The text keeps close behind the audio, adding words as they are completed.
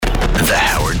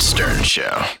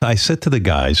Show. I said to the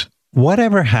guys,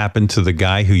 whatever happened to the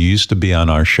guy who used to be on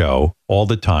our show all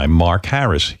the time, Mark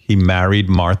Harris? He married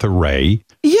Martha Raye.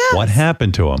 Yes. What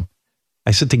happened to him?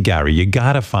 I said to Gary, you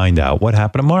got to find out what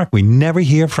happened to Mark. We never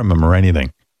hear from him or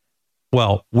anything.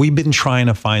 Well, we've been trying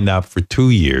to find out for 2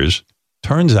 years.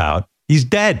 Turns out he's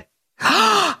dead.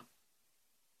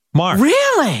 Mark.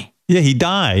 Really? Yeah, he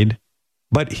died.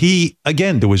 But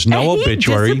there was no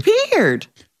obituary. He disappeared.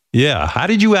 Yeah. How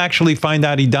did you actually find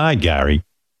out he died, Gary?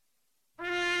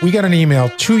 We got an email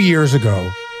 2 years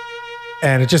ago,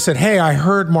 and it just said, hey, I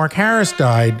heard Mark Harris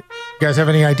died. You guys have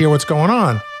any idea what's going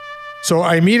on? So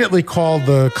I immediately called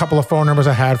the couple of phone numbers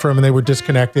I had for him, and they were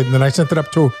disconnected. And then I sent it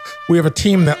up to, we have a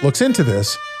team that looks into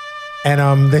this.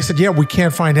 And they said, yeah, we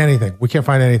can't find anything. We can't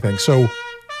find anything. So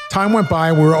time went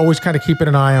by. We were always kind of keeping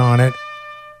an eye on it.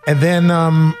 And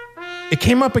then it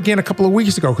came up again a couple of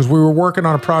weeks ago because we were working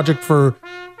on a project for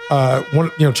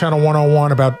Channel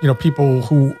 101 about, people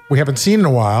who we haven't seen in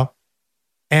a while.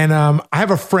 And I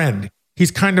have a friend. He's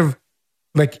kind of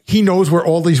like, he knows where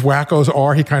all these wackos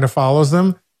are. He kind of follows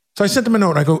them. So I sent him a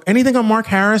note. I go, anything on Mark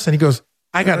Harris? And he goes,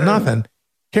 I got nothing.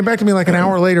 Came back to me like an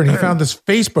hour later and he found this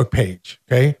Facebook page.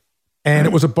 Okay. And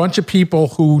it was a bunch of people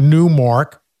who knew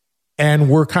Mark and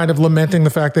were kind of lamenting the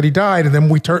fact that he died. And then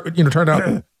we turned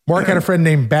out Mark had a friend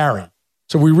named Barry.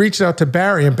 So we reached out to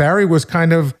Barry, and Barry was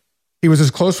he was his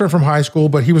close friend from high school,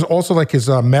 but he was also like his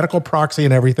medical proxy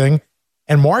and everything.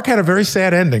 And Mark had a very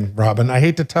sad ending, Robin. I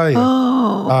hate to tell you.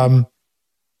 Oh.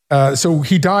 So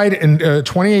he died in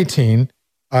 2018.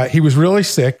 He was really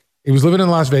sick. He was living in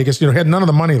Las Vegas. He had none of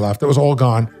the money left. It was all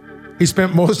gone. He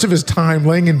spent most of his time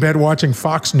laying in bed watching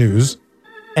Fox News.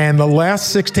 And the last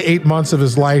 6 to 8 months of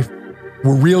his life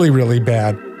were really, really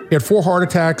bad. He had 4 heart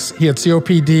attacks. He had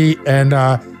COPD,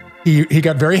 and he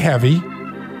got very heavy.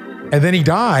 And then he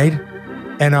died,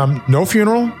 and no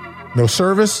funeral, no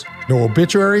service, no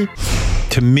obituary.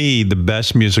 To me, the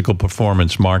best musical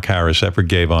performance Mark Harris ever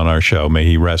gave on our show, may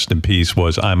he rest in peace,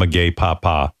 was I'm a Gay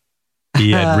Papa.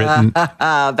 He had written...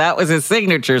 That was his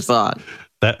signature song.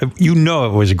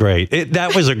 It was great.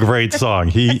 That was a great song.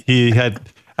 He had,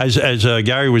 as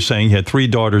Gary was saying, he had 3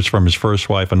 daughters from his first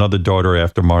wife, another daughter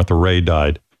after Martha Raye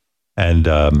died. And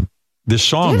this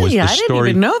song was the story. I didn't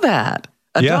even know that.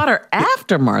 A daughter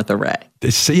after Martha Raye.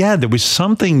 There was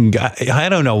something, I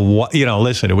don't know what,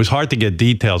 listen, it was hard to get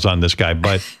details on this guy,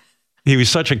 but he was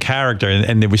such a character,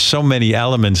 and there was so many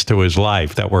elements to his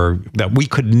life that we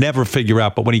could never figure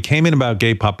out. But when he came in about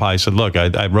Gay Papa, I said, look,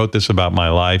 I wrote this about my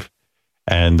life.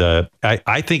 And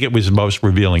I think it was the most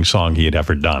revealing song he had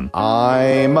ever done.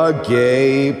 I'm a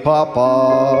gay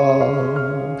papa,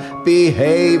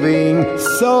 behaving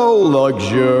so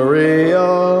luxurious,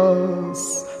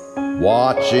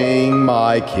 watching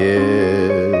my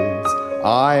kids.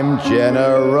 I'm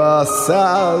generous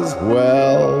as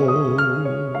well.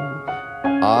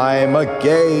 I'm a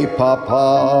gay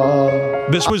papa.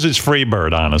 This was his free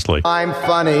bird, honestly. I'm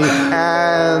funny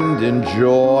and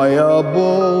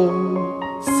enjoyable.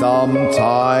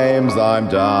 Sometimes I'm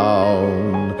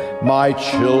down. My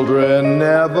children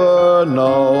never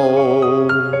know.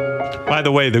 By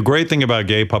the way, the great thing about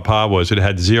Gay Papa was it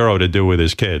had 0 to do with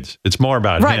his kids. It's more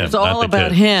about him. Right, it's all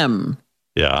about him.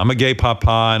 Yeah, I'm a gay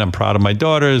papa and I'm proud of my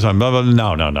daughters. I'm blah, blah,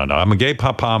 blah. No. I'm a gay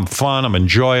papa. I'm fun. I'm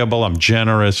enjoyable. I'm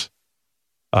generous.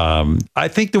 I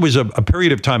think there was a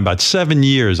period of time, about 7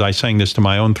 years, I sang this to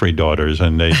my own 3 daughters,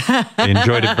 and they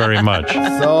enjoyed it very much.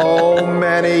 So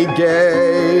many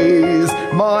gays,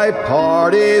 my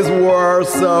parties were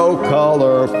so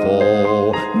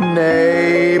colorful.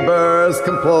 Neighbors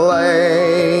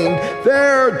complain,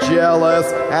 they're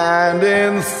jealous and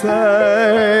insane.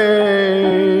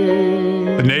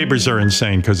 The neighbors are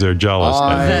insane because they're jealous.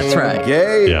 That's right.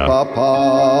 Gay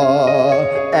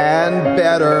papa. And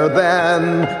better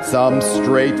than some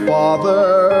straight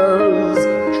fathers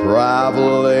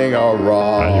traveling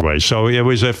around. Anyway, so it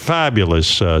was a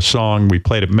fabulous song. We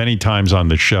played it many times on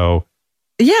the show.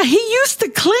 Yeah, he used to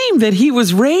claim that he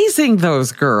was raising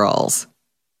those girls.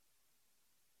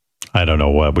 I don't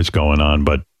know what was going on,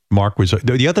 but Mark was...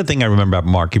 The other thing I remember about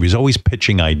Mark, he was always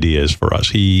pitching ideas for us.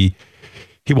 He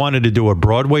wanted to do a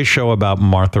Broadway show about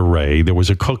Martha Raye. There was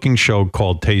a cooking show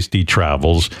called Tasty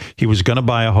Travels. He was going to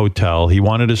buy a hotel. He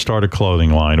wanted to start a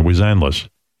clothing line. It was endless.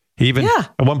 He even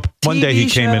one day he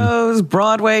came in.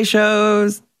 Broadway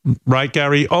shows. Right,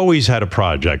 Gary? Always had a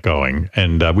project going.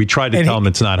 And we tried to tell him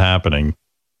it's not happening.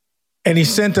 And he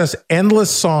sent us endless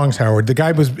songs, Howard. The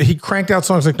guy he cranked out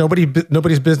songs like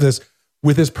nobody's business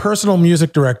with his personal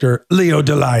music director, Leo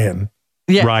DeLion.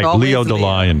 Yeah, right, Leo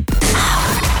DeLion.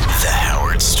 The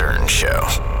Howard Stern Show.